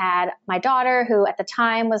because I had my daughter, who at the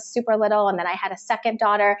time was super little, and then I had a second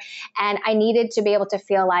daughter, and I needed to be able to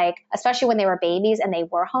feel like, especially when they were babies and they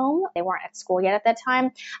were home, they weren't at school yet at that time,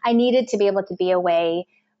 I needed to be able to be away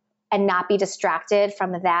and not be distracted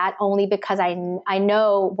from that, only because I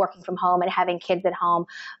know working from home and having kids at home,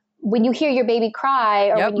 when you hear your baby cry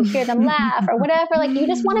or when you hear them laugh or whatever, like you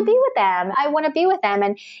just want to be with them. I want to be with them.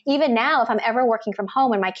 And even now, if I'm ever working from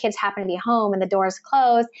home and my kids happen to be home and the door's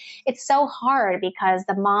closed, it's so hard because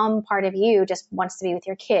the mom part of you just wants to be with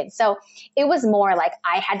your kids. So it was more like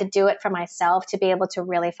I had to do it for myself to be able to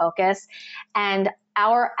really focus. And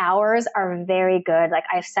our hours are very good. Like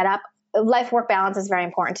I've set up, life-work balance is very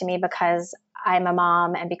important to me because I'm a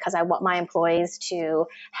mom and because I want my employees to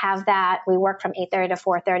have that. We work from 8:30 to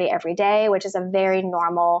 4:30 every day, which is a very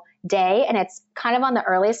normal day. And it's kind of on the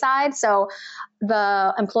early side. So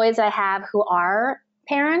the employees that I have who are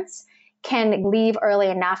parents can leave early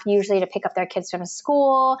enough usually to pick up their kids from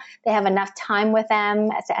school. They have enough time with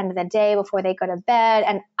them at the end of the day before they go to bed.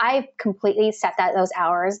 And I completely set those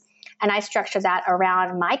hours. And I structured that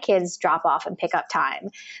around my kids' drop off and pick up time.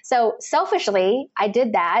 So selfishly, I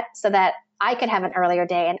did that so that I could have an earlier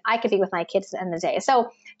day and I could be with my kids at the end of the day. So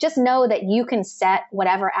just know that you can set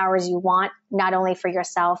whatever hours you want, not only for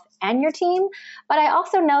yourself and your team, but I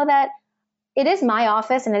also know that it is my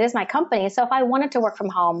office and it is my company. So if I wanted to work from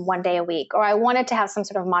home one day a week, or I wanted to have some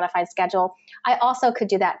sort of modified schedule, I also could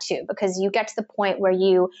do that too, because you get to the point where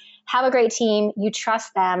you have a great team, you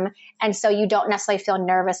trust them, and so you don't necessarily feel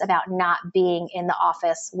nervous about not being in the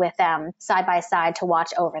office with them side by side to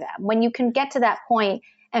watch over them. When you can get to that point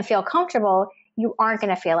and feel comfortable, you aren't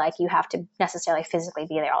going to feel like you have to necessarily physically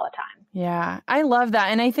be there all the time. Yeah, I love that.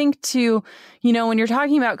 And I think too, when you're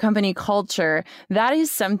talking about company culture, that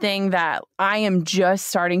is something that I am just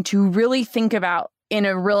starting to really think about in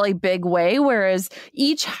a really big way, whereas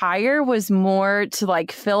each hire was more to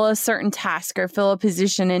like fill a certain task or fill a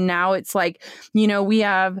position. And now it's like, we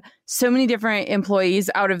have so many different employees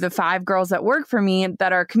out of the 5 girls that work for me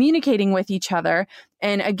that are communicating with each other.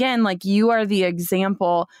 And again, like you are the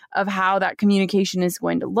example of how that communication is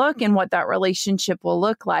going to look and what that relationship will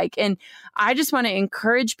look like. And I just want to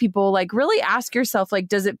encourage people, like really ask yourself, like,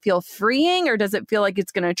 does it feel freeing or does it feel like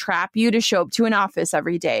it's going to trap you to show up to an office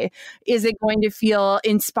every day? Is it going to feel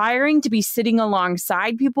inspiring to be sitting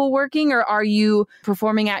alongside people working, or are you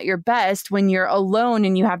performing at your best when you're alone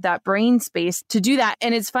and you have that brain space to do that?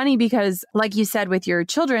 And it's funny because like you said with your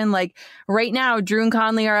children, like right now, Drew and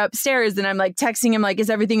Conley are upstairs and I'm like texting him like, is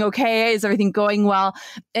everything okay? Is everything going well?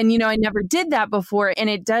 And, I never did that before. And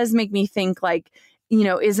it does make me think like,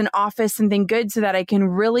 is an office something good so that I can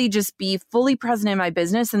really just be fully present in my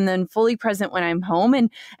business and then fully present when I'm home?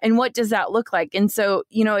 And what does that look like? And so,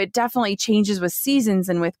 it definitely changes with seasons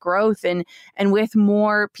and with growth and with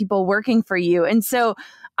more people working for you. And so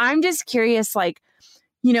I'm just curious, like,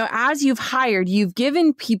 as you've hired, you've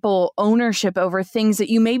given people ownership over things that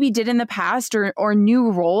you maybe did in the past or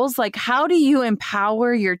new roles. Like, how do you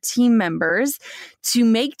empower your team members to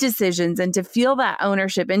make decisions and to feel that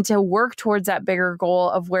ownership and to work towards that bigger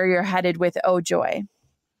goal of where you're headed with OJOY?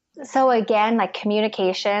 So again, like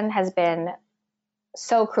communication has been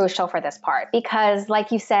so crucial for this part because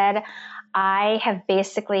like you said, I have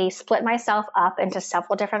basically split myself up into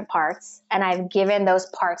several different parts, and I've given those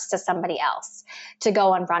parts to somebody else to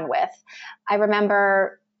go and run with. I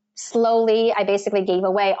remember slowly, I basically gave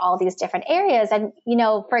away all these different areas. And,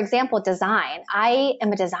 for example, design. I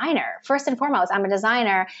am a designer. First and foremost, I'm a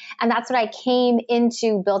designer. And that's what I came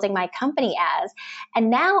into building my company as.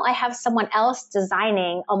 And now I have someone else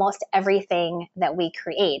designing almost everything that we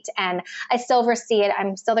create. And I still oversee it.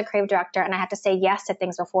 I'm still the creative director, and I have to say yes to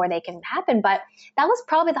things before they can happen. But that was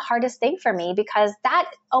probably the hardest thing for me because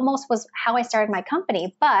that almost was how I started my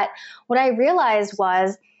company. But what I realized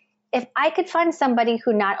was, if I could find somebody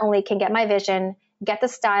who not only can get my vision, get the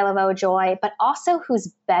style of OJOY, but also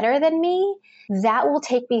who's better than me, that will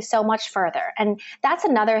take me so much further. And that's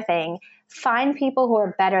another thing. Find people who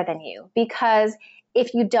are better than you, because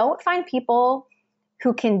if you don't find people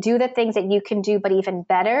who can do the things that you can do, but even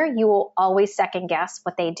better, you will always second guess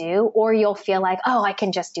what they do, or you'll feel like, oh, I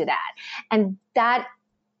can just do that. And that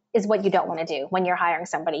is what you don't want to do when you're hiring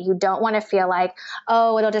somebody. You don't want to feel like,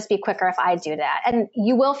 oh, it'll just be quicker if I do that. And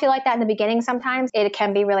you will feel like that in the beginning sometimes. It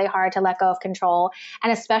can be really hard to let go of control.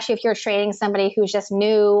 And especially if you're training somebody who's just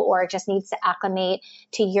new or just needs to acclimate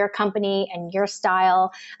to your company and your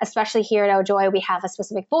style. Especially here at OJOY, we have a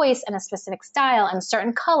specific voice and a specific style and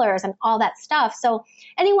certain colors and all that stuff. So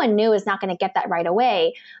anyone new is not going to get that right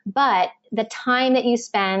away. But the time that you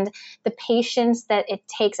spend, the patience that it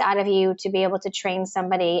takes out of you to be able to train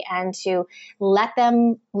somebody and to let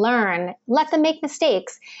them learn, let them make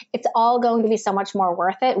mistakes, it's all going to be so much more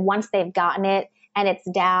worth it once they've gotten it and it's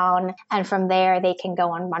down. And from there, they can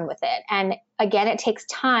go and run with it. And again, it takes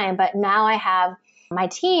time, but now I have my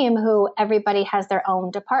team who everybody has their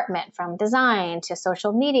own department, from design to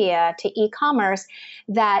social media to e-commerce,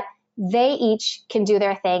 that they each can do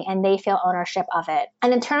their thing and they feel ownership of it.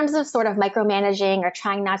 And in terms of sort of micromanaging or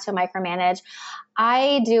trying not to micromanage,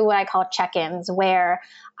 I do what I call check-ins, where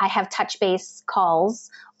I have touch base calls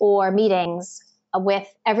or meetings with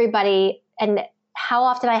everybody. And how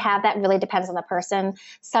often I have that really depends on the person.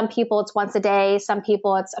 Some people it's once a day. Some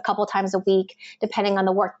people it's a couple times a week, depending on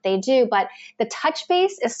the work they do. But the touch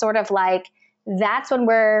base is sort of like, that's when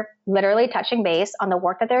we're literally touching base on the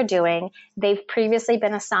work that they're doing. They've previously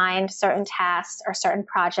been assigned certain tasks or certain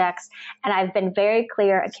projects, and I've been very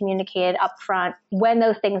clear and communicated upfront when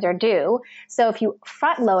those things are due. So if you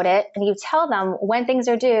front load it and you tell them when things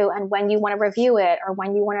are due and when you want to review it or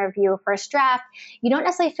when you want to review a first draft, you don't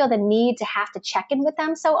necessarily feel the need to have to check in with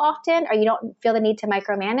them so often, or you don't feel the need to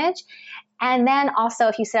micromanage. And then also,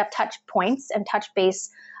 if you set up touch points and touch base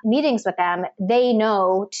meetings with them, they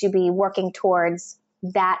know to be working towards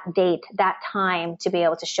that date, that time, to be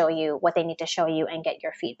able to show you what they need to show you and get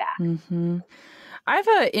your feedback. Mm-hmm. I have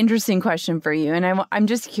an interesting question for you, and I'm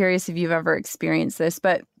just curious if you've ever experienced this,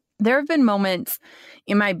 but there have been moments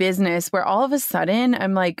in my business where all of a sudden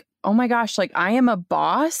I'm like, oh my gosh, like I am a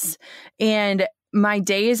boss and my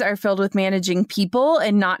days are filled with managing people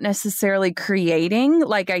and not necessarily creating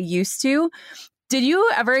like I used to. Did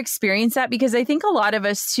you ever experience that? Because I think a lot of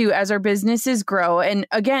us too, as our businesses grow, and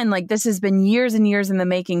again, like this has been years and years in the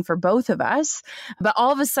making for both of us, but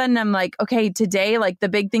all of a sudden I'm like, okay, today, like the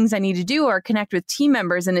big things I need to do are connect with team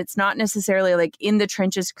members, and it's not necessarily like in the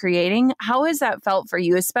trenches creating. How has that felt for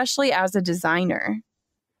you, especially as a designer?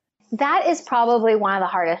 That is probably one of the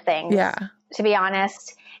hardest things, to be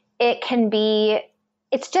honest.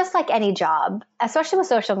 It's just like any job, especially with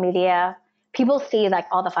social media. People see like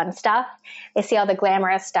all the fun stuff. They see all the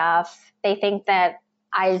glamorous stuff. They think that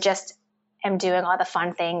I just am doing all the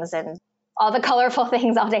fun things and all the colorful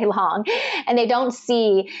things all day long. And they don't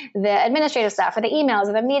see the administrative stuff or the emails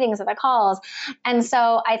or the meetings or the calls. And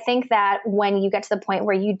so I think that when you get to the point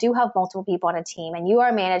where you do have multiple people on a team and you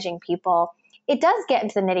are managing people, it does get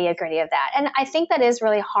into the nitty gritty of that. And I think that is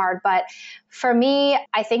really hard. But for me,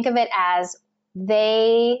 I think of it as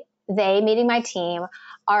they meeting my team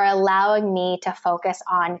are allowing me to focus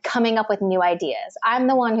on coming up with new ideas. I'm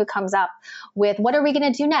the one who comes up with what are we going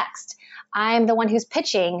to do next? I'm the one who's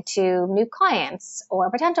pitching to new clients or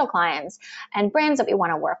potential clients and brands that we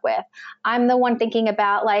want to work with. I'm the one thinking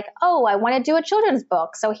about like, oh, I want to do a children's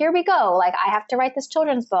book. So here we go. Like I have to write this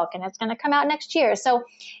children's book and it's going to come out next year. So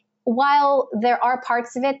while there are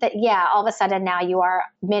parts of it that, all of a sudden now you are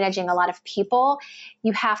managing a lot of people,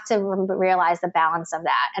 you have to realize the balance of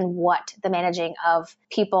that and what the managing of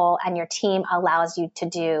people and your team allows you to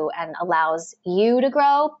do and allows you to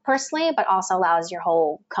grow personally, but also allows your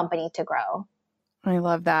whole company to grow. I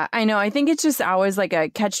love that. I know. I think it's just always like a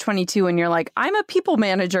catch-22 when you're like, I'm a people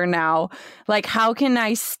manager now. Like, how can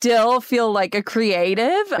I still feel like a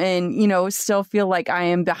creative and, still feel like I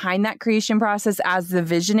am behind that creation process as the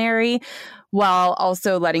visionary while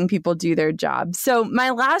also letting people do their job? So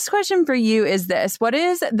my last question for you is this. What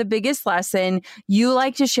is the biggest lesson you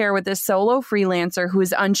like to share with a solo freelancer who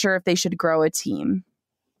is unsure if they should grow a team?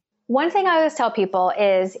 One thing I always tell people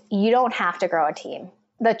is you don't have to grow a team.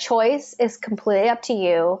 The choice is completely up to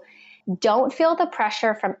you. Don't feel the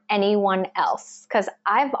pressure from anyone else. Because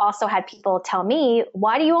I've also had people tell me,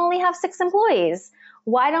 why do you only have 6 employees?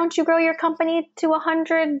 Why don't you grow your company to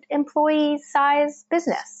 100 employee size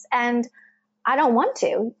business? And I don't want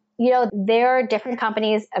to. There are different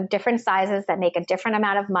companies of different sizes that make a different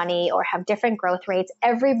amount of money or have different growth rates.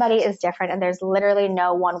 Everybody is different, and there's literally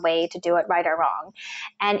no one way to do it right or wrong.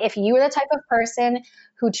 And if you are the type of person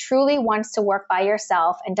who truly wants to work by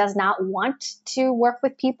yourself and does not want to work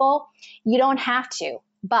with people, you don't have to.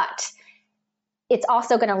 But it's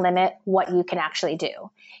also going to limit what you can actually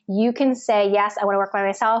do. You can say, yes, I want to work by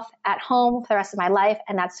myself at home for the rest of my life,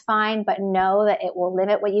 and that's fine, but know that it will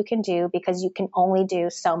limit what you can do because you can only do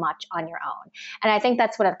so much on your own. And I think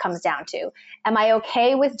that's what it comes down to. Am I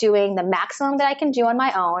okay with doing the maximum that I can do on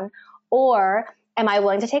my own, or am I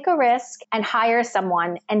willing to take a risk and hire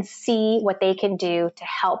someone and see what they can do to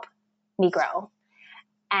help me grow?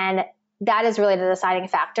 And that is really the deciding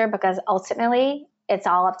factor, because ultimately it's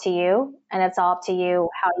all up to you, and it's all up to you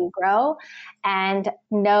how you grow. And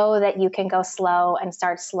know that you can go slow and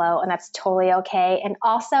start slow, and that's totally okay. And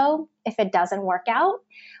also, if it doesn't work out,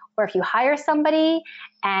 or if you hire somebody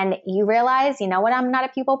and you realize, you know what, I'm not a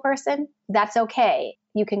people person, that's okay.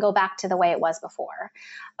 You can go back to the way it was before.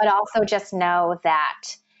 But also just know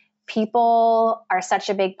that people are such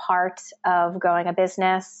a big part of growing a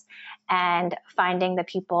business, and finding the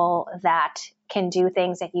people that can do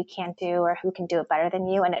things that you can't do or who can do it better than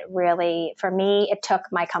you. And it really, for me, it took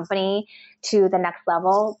my company to the next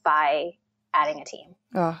level by adding a team.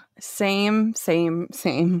 Oh, same.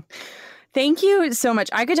 Thank you so much.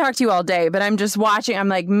 I could talk to you all day, but I'm just watching. I'm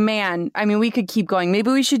like, man, we could keep going. Maybe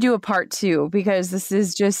we should do a part 2, because this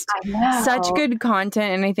is just such good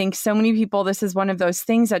content. And I think so many people, this is one of those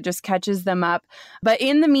things that just catches them up. But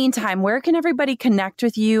in the meantime, where can everybody connect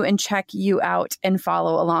with you and check you out and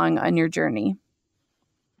follow along on your journey?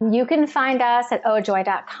 You can find us at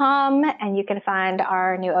ojoy.com, and you can find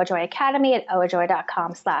our new Ojoy Academy at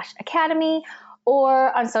ojoy.com/academy,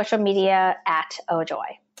 or on social media at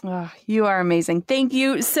Ojoy. Oh, you are amazing. Thank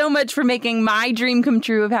you so much for making my dream come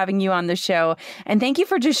true of having you on the show. And thank you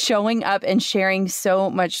for just showing up and sharing so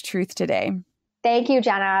much truth today. Thank you,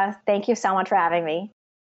 Jenna. Thank you so much for having me.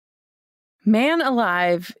 Man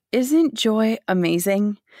alive, isn't joy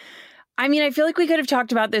amazing? I feel like we could have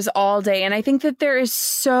talked about this all day. And I think that there is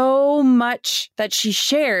so much that she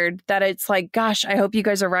shared that it's like, gosh, I hope you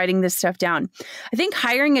guys are writing this stuff down. I think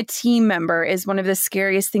hiring a team member is one of the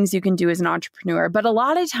scariest things you can do as an entrepreneur. But a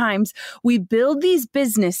lot of times we build these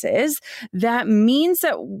businesses that means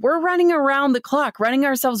that we're running around the clock, running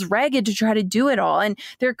ourselves ragged to try to do it all. And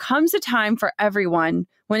there comes a time for everyone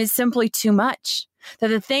when it's simply too much. That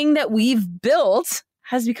the thing that we've built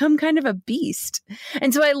has become kind of a beast.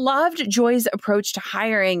 And so I loved Joy's approach to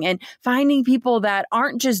hiring and finding people that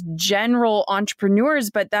aren't just general entrepreneurs,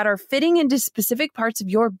 but that are fitting into specific parts of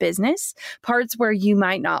your business, parts where you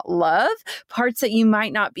might not love, parts that you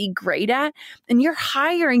might not be great at. And you're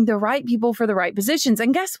hiring the right people for the right positions.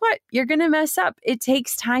 And guess what? You're going to mess up. It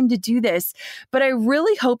takes time to do this. But I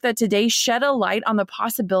really hope that today shed a light on the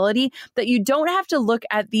possibility that you don't have to look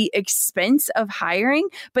at the expense of hiring,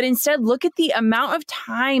 but instead look at the amount of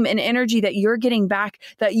time and energy that you're getting back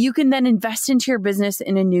that you can then invest into your business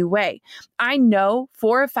in a new way. I know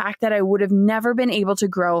for a fact that I would have never been able to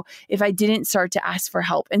grow if I didn't start to ask for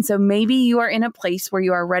help. And so maybe you are in a place where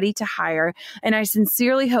you are ready to hire. And I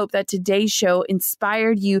sincerely hope that today's show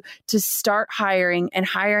inspired you to start hiring and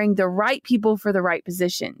hiring the right people for the right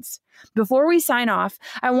positions. Before we sign off,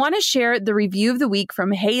 I want to share the review of the week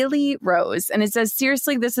from Haley Rose. And it says,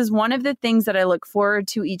 seriously, this is one of the things that I look forward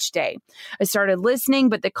to each day. I started listening,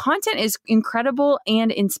 but the content is incredible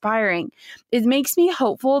and inspiring. It makes me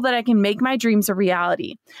hopeful that I can make my dreams a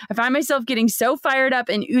reality. I find myself getting so fired up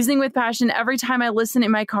and oozing with passion every time I listen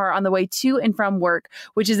in my car on the way to and from work,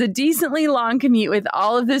 which is a decently long commute with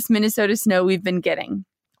all of this Minnesota snow we've been getting.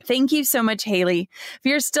 Thank you so much, Haley. If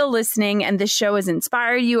you're still listening and this show has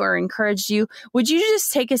inspired you or encouraged you, would you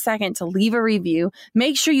just take a second to leave a review?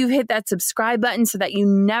 Make sure you hit that subscribe button so that you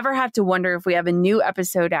never have to wonder if we have a new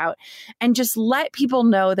episode out. And just let people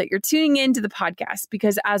know that you're tuning into the podcast,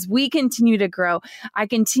 because as we continue to grow, I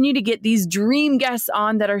continue to get these dream guests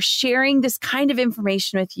on that are sharing this kind of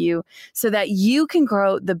information with you so that you can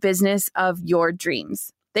grow the business of your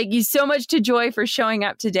dreams. Thank you so much to Joy for showing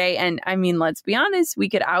up today. And I mean, let's be honest, we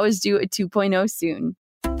could always do a 2.0 soon.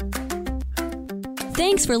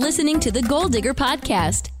 Thanks for listening to the Goal Digger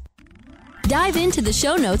Podcast. Dive into the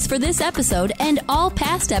show notes for this episode and all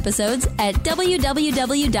past episodes at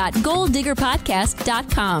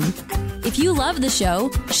www.goaldiggerpodcast.com. If you love the show,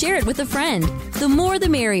 share it with a friend. The more the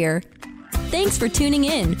merrier. Thanks for tuning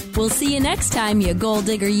in. We'll see you next time, you Goal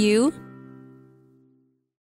Digger you.